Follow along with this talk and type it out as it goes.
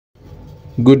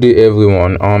Good day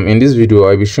everyone. In this video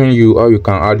I'll be showing you how you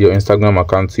can add your Instagram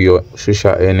account to your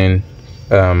SocialEarning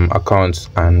account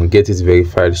and get it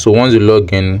verified. So once you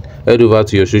log in, head over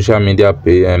to your social media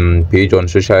page on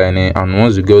SocialEarning, and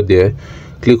once you go there,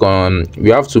 click on,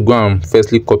 we have to go and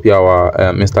firstly copy our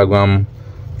Instagram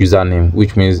username,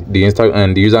 which means the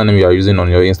username you are using on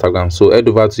your Instagram. So head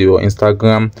over to your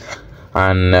Instagram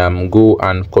and go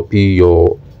and copy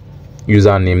your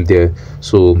username there.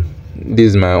 So this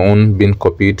is my own being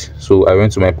copied, so I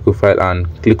went to my profile and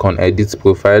click on edit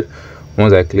profile.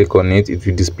 Once I click on it, it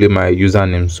will display my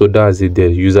username. So that's it, the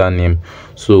username.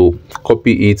 So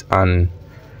copy it and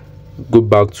go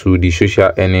back to the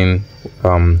SocialEarning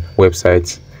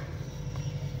website.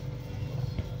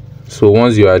 So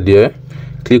once you are there,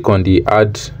 click on the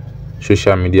add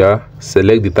social media,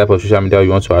 select the type of social media you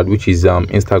want to add, which is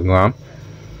Instagram.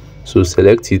 So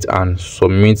select it and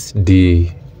submit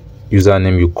the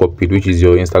username you copied, which is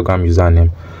your Instagram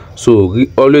username. So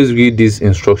always read this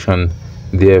instruction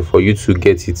there for you to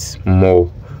get it more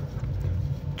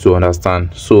to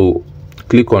understand. So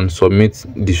click on submit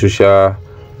the social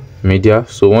media.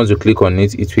 So once you click on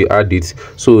it, it will add it.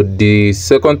 So the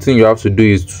second thing you have to do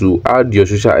is to add your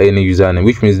SocialEarning username,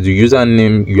 which means the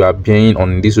username you are paying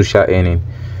on this SocialEarning,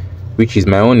 which is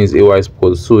my own is AY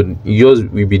Sports. So yours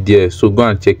will be there, so go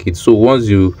and check it. So once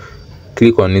you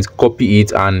click on it, copy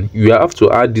it, and you have to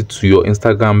add it to your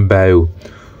Instagram bio.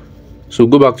 So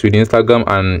go back to the Instagram,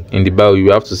 and in the bio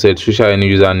you have to set SocialEarning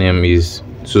username is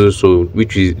so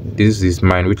which is, this is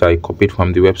mine, which I copied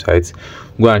from the website.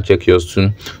 Go and check yours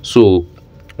too. So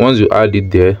once you add it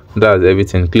there, that's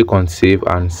everything. Click on save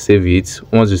and save it.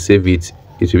 Once you save it,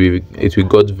 it will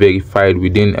got verified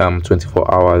within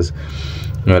 24 hours.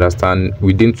 You understand?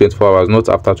 Within 24 hours, not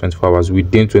after 24 hours.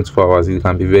 Within 24 hours, it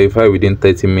can be verified within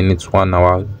 30 minutes, 1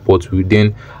 hour, but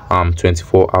within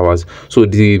 24 hours. So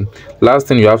the last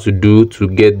thing you have to do to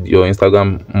get your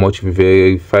Instagram much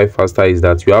verified faster is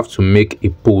that you have to make a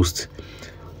post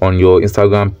on your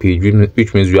Instagram page,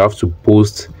 which means you have to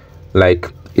post like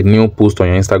a new post on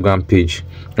your Instagram page.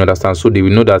 You understand? So they will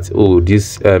know that, oh,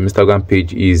 this Instagram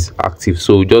page is active.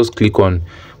 So just click on,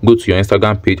 go to your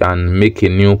Instagram page and make a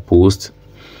new post.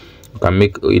 You can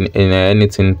make in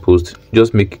anything post.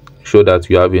 Just make sure that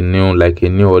you have a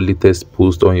new or latest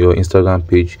post on your Instagram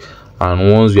page,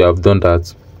 and once you have done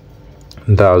that,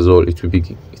 that's all. It will be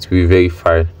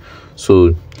verified.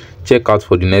 So check out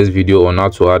for the next video on how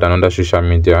to add another social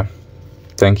media.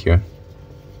 Thank you.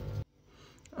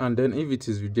 And then if it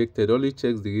is rejected, only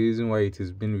check the reason why it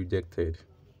is being rejected.